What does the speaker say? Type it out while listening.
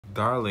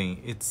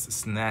Darling, it's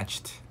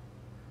snatched.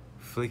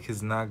 Flick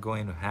is not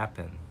going to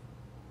happen.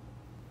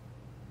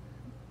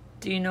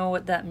 Do you know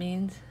what that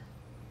means?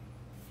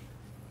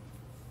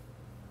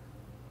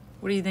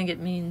 What do you think it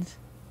means?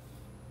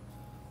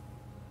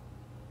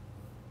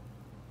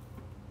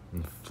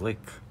 Flick.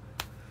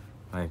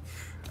 Like,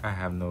 I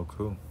have no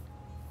clue.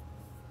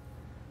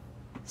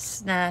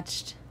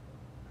 Snatched.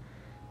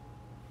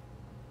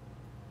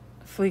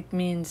 Fleek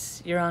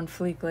means you're on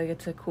fleek, like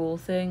it's a cool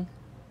thing.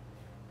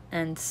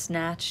 And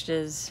snatched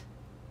is...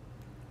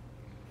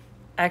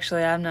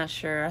 Actually, I'm not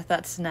sure. I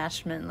thought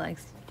snatched meant like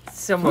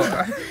someone...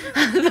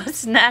 I thought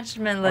snatched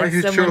meant like Why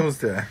you someone... chose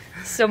that?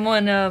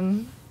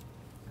 Someone,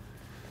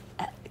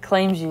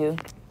 claims you.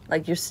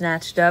 Like you're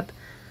snatched up.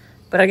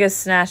 But I guess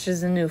snatched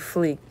is a new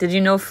fleek. Did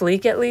you know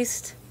fleek at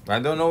least? I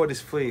don't know what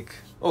is fleek.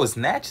 Oh,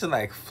 snatch is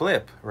like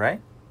flip,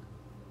 right?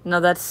 No,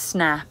 that's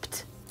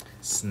snapped.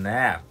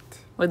 Snapped.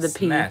 With a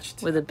P.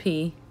 Snatched. With a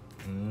P.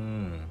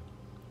 Mm.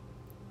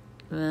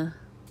 Yeah.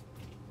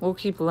 We'll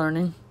keep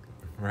learning.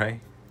 Right?